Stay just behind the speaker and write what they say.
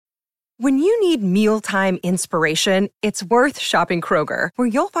When you need mealtime inspiration, it's worth shopping Kroger, where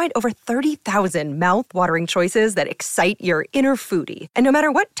you'll find over 30,000 mouth-watering choices that excite your inner foodie. And no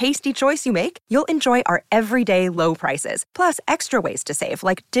matter what tasty choice you make, you'll enjoy our everyday low prices, plus extra ways to save,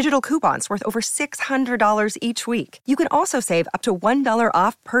 like digital coupons worth over $600 each week. You can also save up to $1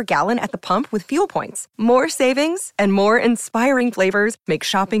 off per gallon at the pump with fuel points. More savings and more inspiring flavors make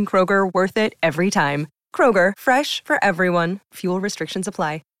shopping Kroger worth it every time. Kroger, fresh for everyone. Fuel restrictions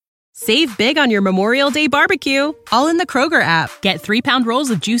apply. Save big on your Memorial Day barbecue, all in the Kroger app. Get 3-pound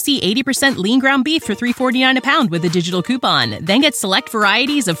rolls of juicy 80% lean ground beef for $3.49 a pound with a digital coupon. Then get select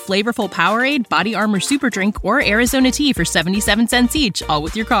varieties of flavorful Powerade, Body Armor Super Drink, or Arizona tea for 77 cents each, all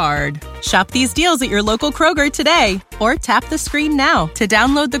with your card. Shop these deals at your local Kroger today, or tap the screen now to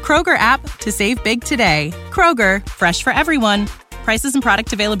download the Kroger app to save big today. Kroger, fresh for everyone. Prices and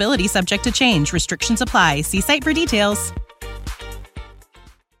product availability subject to change. Restrictions apply. See site for details.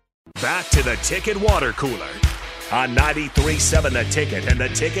 Back to the Ticket Water Cooler on 93.7 The Ticket and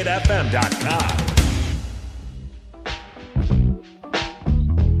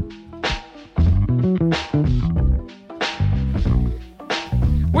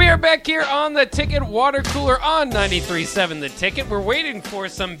We are back here on the Ticket Water Cooler on 93.7 The Ticket. We're waiting for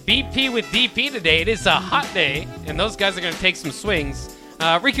some BP with DP today. It is a hot day, and those guys are going to take some swings.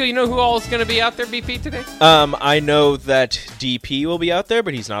 Rico, you know who all is going to be out there, BP, today? I know that DP will be out there,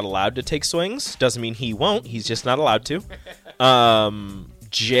 but he's not allowed to take swings. Doesn't mean he won't. He's just not allowed to.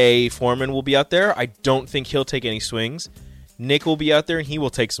 Jay Foreman will be out there. I don't think he'll take any swings. Nick will be out there, and he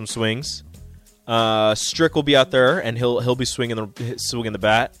will take some swings. Strick will be out there, and he'll be swinging the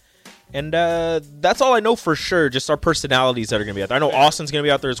bat. And that's all I know for sure, just our personalities that are going to be out there. I know Austin's going to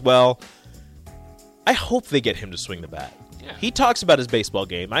be out there as well. I hope they get him to swing the bat. Yeah. He talks about his baseball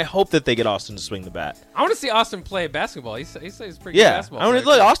game. I hope that they get Austin to swing the bat. I want to see Austin play basketball. He says he's pretty good basketball. I mean,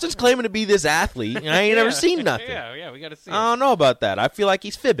 look, Austin's claiming to be this athlete. And I ain't never seen nothing. Yeah, we got to see. I don't know about that. I feel like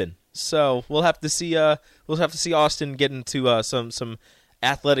he's fibbing. So we'll have to see. Austin get into some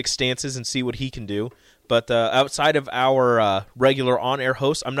athletic stances and see what he can do. But outside of our regular on-air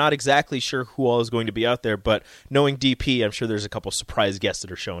hosts, I'm not exactly sure who all is going to be out there. But knowing DP, I'm sure there's a couple surprise guests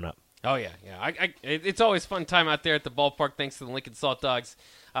that are showing up. Oh, yeah. It's always fun time out there at the ballpark. Thanks to the Lincoln Salt Dogs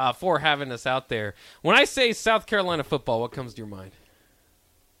for having us out there. When I say South Carolina football, what comes to your mind?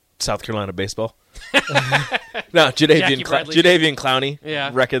 South Carolina baseball? No, Jadavian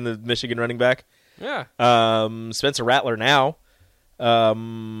Clowney, wrecking the Michigan running back. Yeah. Spencer Rattler now.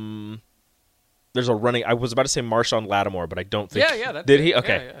 There's a running. I was about to say Marshawn Lattimore, but I don't think. Did he?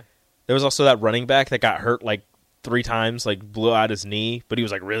 Okay. Yeah. There was also that running back that got hurt like 3 times, like blew out his knee, but he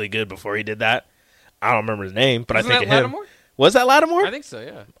was like really good before he did that. I don't remember his name, but Wasn't I think that of Lattimore? him. Was that Lattimore? I think so,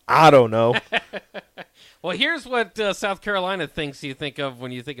 yeah. I don't know. Well, here's what South Carolina thinks you think of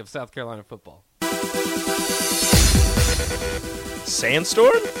when you think of South Carolina football.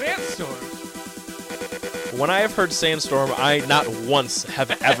 Sandstorm? Sandstorm. When I have heard Sandstorm, I not once have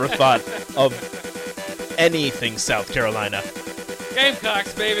ever thought of anything South Carolina.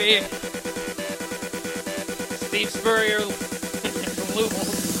 Gamecocks, baby. Steve Spurrier,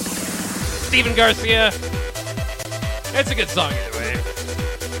 Steven Garcia. It's a good song anyway.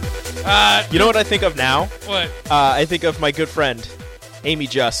 You know what I think of now? What? I think of my good friend, Amy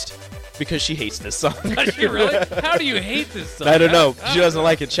Just, because she hates this song. Does she really? How do you hate this song? I don't know. She doesn't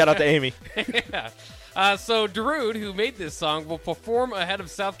like it. Shout out to Amy. Yeah. So Darude, who made this song, will perform ahead of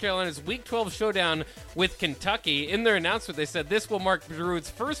South Carolina's Week 12 showdown with Kentucky. In their announcement, they said this will mark Darude's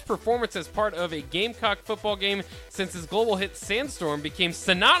first performance as part of a Gamecock football game since his global hit Sandstorm became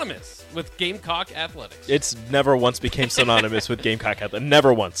synonymous with Gamecock athletics. It's never once became synonymous with Gamecock athletics.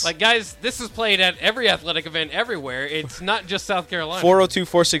 Never once. Like, guys, this is played at every athletic event everywhere. It's not just South Carolina.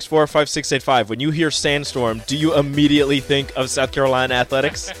 402-464-5685. When you hear Sandstorm, do you immediately think of South Carolina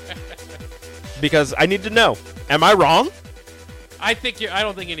athletics? Because I need to know. Am I wrong? I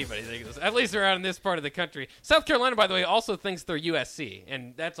don't think anybody thinks this. At least around in this part of the country. South Carolina, by the way, also thinks they're USC,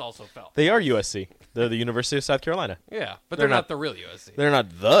 and that's also felt. They are USC. They're the University of South Carolina. Yeah, but they're not the real USC. They're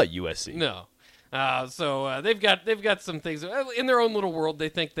not the USC. No. So they've got some things in their own little world. They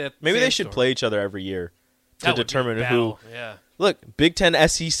think that maybe they should play each other every year to determine who. Yeah. Look, Big Ten,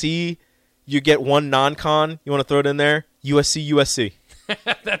 SEC. You get one non-con. You want to throw it in there? USC.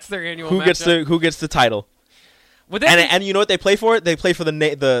 That's their annual. Who gets the title? And you know what they play for? They play for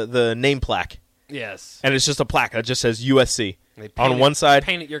the name plaque. Yes. And it's just a plaque that just says USC. On one side,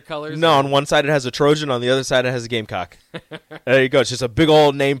 paint it your colors. No, on one side it has a Trojan. On the other side it has a Gamecock. There you go. It's just a big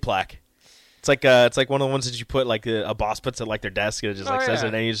old name plaque. It's like one of the ones that you put like a boss puts at like their desk and it just says it,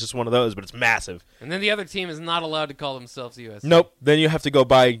 and it's just one of those, but it's massive. And then the other team is not allowed to call themselves USC. Nope. Then you have to go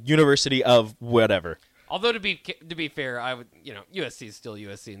by University of whatever. Although to be fair, I would USC is still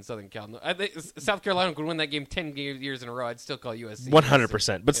USC in Southern Cal. I think South Carolina could win that game 10 years in a row. I'd still call USC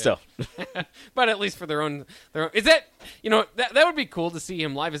 100%, but still. But at least for their own. Is that that would be cool to see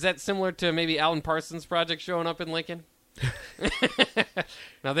him live? Is that similar to maybe Alan Parsons' project showing up in Lincoln?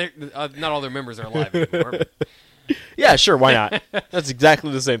 Now they not all their members are alive anymore. But. Yeah, sure, why not? That's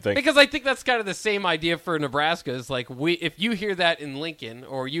exactly the same thing. Because I think that's kind of the same idea for Nebraska. Is like if you hear that in Lincoln,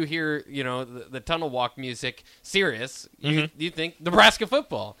 or you hear the tunnel walk music, serious, you think Nebraska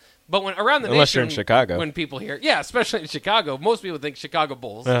football. But when around the unless nation, you're in Chicago, when people hear, especially in Chicago, most people think Chicago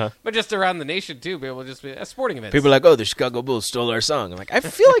Bulls. But just around the nation too, people will just be sporting events. People are like, oh, the Chicago Bulls stole our song. I'm like, I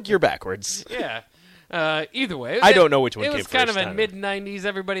feel like you're backwards. Yeah. Either way, I don't know which one came first. It was kind of a mid-'90s.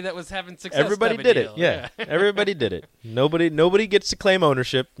 Everybody that was having success. Everybody did it. Yeah, everybody did it. Nobody gets to claim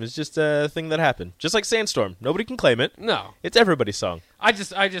ownership. It's just a thing that happened. Just like Sandstorm, nobody can claim it. No, it's everybody's song. I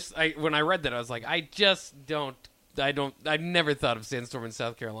when I read that, I was like, I never thought of Sandstorm in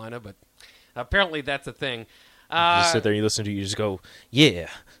South Carolina, but apparently that's a thing. You just sit there and you listen to it, you just go, yeah,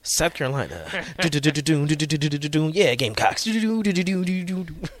 South Carolina. Yeah, Gamecocks.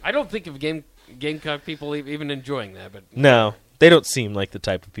 I don't think of Gamecock people even enjoying that, but no, they don't seem like the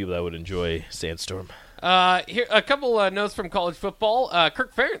type of people that would enjoy Sandstorm. Here, a couple notes from college football.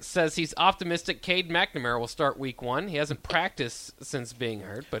 Kirk Ferentz says he's optimistic Cade McNamara will start Week 1. He hasn't practiced since being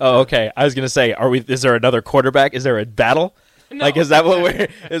hurt. But okay. I was gonna say, is there another quarterback? Is there a battle? No. Like, is that what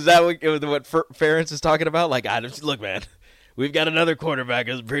Ferentz is talking about? Like, look, man, we've got another quarterback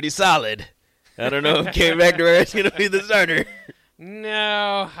who's pretty solid. I don't know if Cade McNamara is going to be the starter.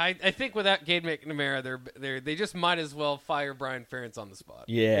 No, I think without Cade McNamara, they just might as well fire Brian Ferentz on the spot.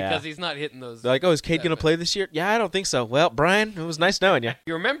 Yeah, because he's not hitting those. They're like, oh, is Cade going to play this year? Yeah, I don't think so. Well, Brian, it was nice knowing you.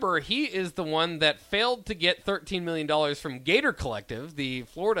 You remember, he is the one that failed to get $13 million from Gator Collective, the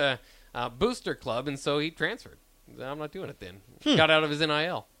Florida booster club, and so he transferred. I'm not doing it then. Got out of his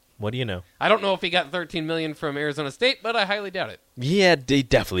NIL. What do you know? I don't know if he got $13 million from Arizona State, but I highly doubt it. Yeah, he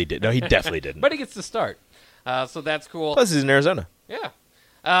definitely did. No, he definitely didn't. But he gets to start. So that's cool. Plus, he's in Arizona.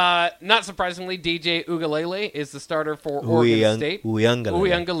 Yeah. Not surprisingly, DJ Uiagalelei is the starter for Oregon State.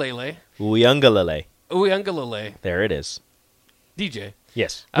 Uiagalelei. There it is. DJ.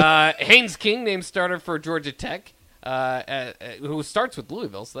 Yes. Haynes King named starter for Georgia Tech, who starts with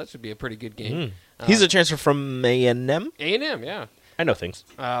Louisville, so that should be a pretty good game. He's a transfer from A&M? A&M, yeah. I know things.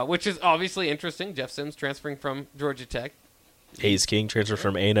 Which is obviously interesting. Jeff Sims transferring from Georgia Tech. Hayes King transfer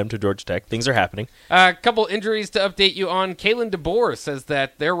from A&M to Georgia Tech. Things are happening. A couple injuries to update you on. Kalen DeBoer says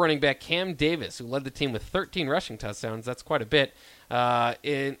that their running back Cam Davis, who led the team with 13 rushing touchdowns, that's quite a bit,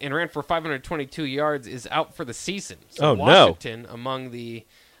 and ran for 522 yards, is out for the season. So Washington, among the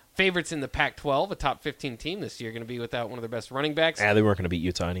favorites in the Pac-12, a top 15 team this year, going to be without one of their best running backs. They weren't going to beat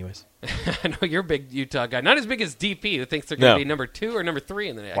Utah anyways. I know you're a big Utah guy. Not as big as DP, who thinks they're going to be number 2 or number 3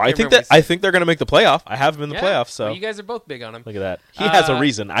 in the Well, I think they're going to make the playoff. I have them in the playoff. So well, you guys are both big on him. Look at that. He has a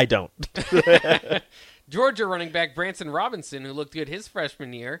reason. I don't. Georgia running back Branson Robinson, who looked good his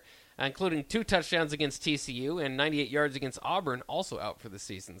freshman year, including 2 touchdowns against TCU and 98 yards against Auburn, also out for the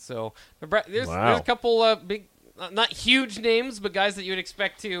season. So there's a couple big. Not huge names, but guys that you would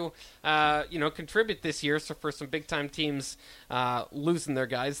expect to, contribute this year. So for some big-time teams losing their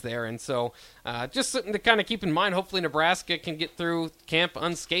guys there. And so just something to kind of keep in mind. Hopefully Nebraska can get through camp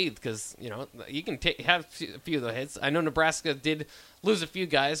unscathed because, you can have a few of the hits. I know Nebraska did lose a few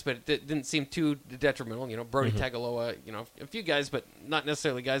guys, but it didn't seem too detrimental. Brody Tagaloa, a few guys, but not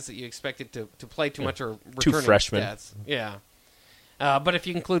necessarily guys that you expected to play too much or returning 2 freshmen. Stats. Yeah. But if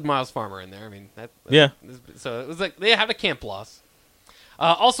you include Miles Farmer in there, I mean, so it was like they have a camp loss.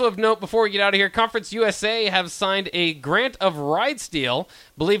 Also of note, before we get out of here, Conference USA have signed a grant of rights deal,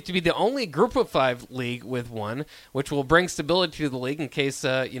 believed to be the only Group of 5 league with one, which will bring stability to the league in case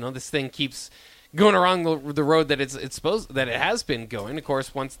this thing keeps going along the road that it has been going. Of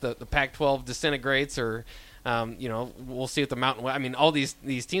course, once the Pac-12 disintegrates or we'll see what the Mountain West. I mean, all these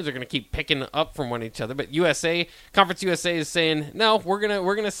teams are going to keep picking up from one each other. But Conference USA is saying no. We're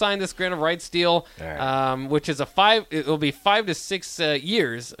gonna sign this grant of rights deal, which is it will be 5 to 6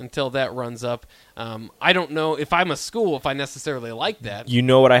 years until that runs up. I don't know if I'm a school if I necessarily like that. You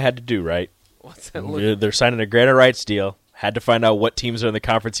know what I had to do, right? What's that? They're signing a grant of rights deal. Had to find out what teams are in the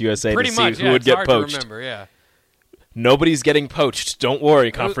Conference USA to see who would get poached. To remember, yeah. Nobody's getting poached. Don't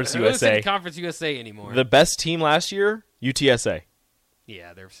worry, Conference USA. Who's in Conference USA anymore? The best team last year, UTSA.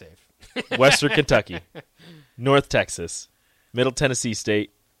 Yeah, they're safe. Western Kentucky, North Texas, Middle Tennessee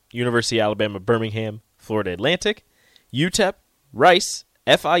State, University of Alabama, Birmingham, Florida Atlantic, UTEP, Rice,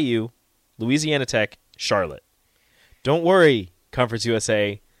 FIU, Louisiana Tech, Charlotte. Don't worry, Conference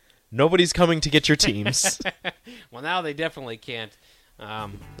USA. Nobody's coming to get your teams. Well, now they definitely can't. At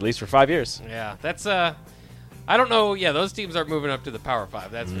least for 5 years. Yeah, that's I don't know. Yeah, those teams aren't moving up to the Power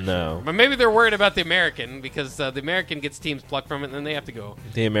 5. That's for No. sure. But maybe they're worried about the American because the American gets teams plucked from it, and then they have to go.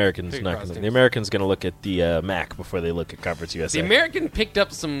 The American's Big not cross going to. teams. The American's going to look at the MAC before they look at Conference USA. The American picked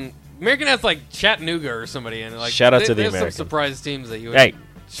up some. American has like Chattanooga or somebody, and like Shout out to the there's American. some surprise teams that you. Hey.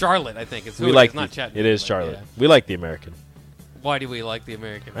 Charlotte, I think it's who we it like is, not the, Chattanooga. It is but Charlotte. yeah. We like the American. Why do we like the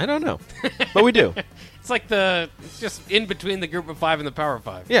American? I don't know, but we do. It's like it's just in between the Group of 5 and the Power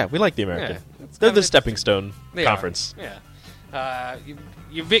 5. Yeah, we like the American. Yeah, it's They're kind the of stepping stone They conference. Are. Yeah.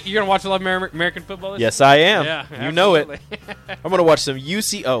 You're gonna watch a lot of American football? Yes, I am. Yeah, you know it. absolutely. I'm going to watch some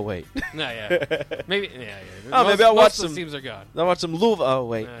UC. Oh wait, No, yeah. Maybe. Yeah. Oh, maybe I'll watch most of some- the teams are gone. I'll watch some Louisville. Oh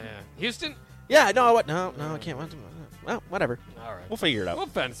wait, Yeah. Houston. yeah, no, no, I can't watch them. Well, whatever. All right. We'll figure it out. We'll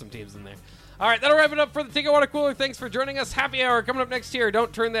find some teams in there. All right, that'll wrap it up for the Ticket Water Cooler. Thanks for joining us. Happy Hour coming up next year.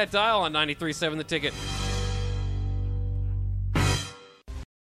 Don't turn that dial on 93.7 The Ticket.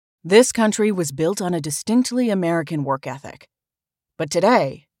 This country was built on a distinctly American work ethic. But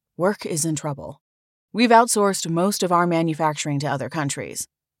today, work is in trouble. We've outsourced most of our manufacturing to other countries.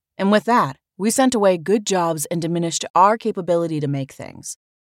 And with that, we sent away good jobs and diminished our capability to make things.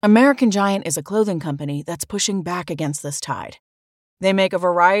 American Giant is a clothing company that's pushing back against this tide. They make a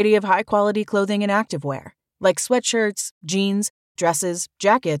variety of high-quality clothing and activewear, like sweatshirts, jeans, dresses,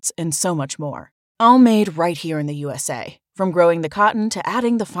 jackets, and so much more. All made right here in the USA, from growing the cotton to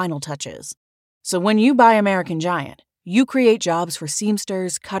adding the final touches. So when you buy American Giant, you create jobs for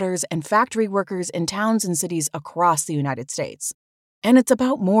seamsters, cutters, and factory workers in towns and cities across the United States. And it's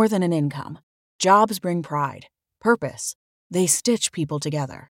about more than an income. Jobs bring pride, purpose. They stitch people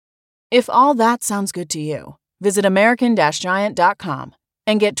together. If all that sounds good to you, visit American-Giant.com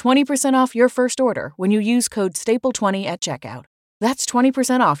and get 20% off your first order when you use code STAPLE20 at checkout. That's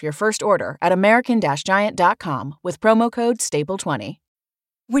 20% off your first order at American-Giant.com with promo code STAPLE20.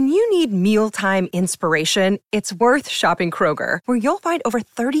 When you need mealtime inspiration, it's worth shopping Kroger, where you'll find over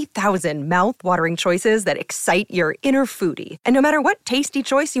 30,000 mouth-watering choices that excite your inner foodie. And no matter what tasty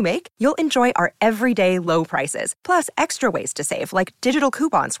choice you make, you'll enjoy our everyday low prices, plus extra ways to save, like digital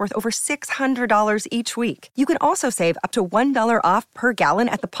coupons worth over $600 each week. You can also save up to $1 off per gallon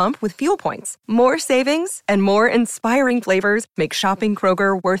at the pump with fuel points. More savings and more inspiring flavors make shopping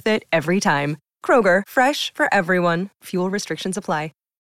Kroger worth it every time. Kroger, fresh for everyone. Fuel restrictions apply.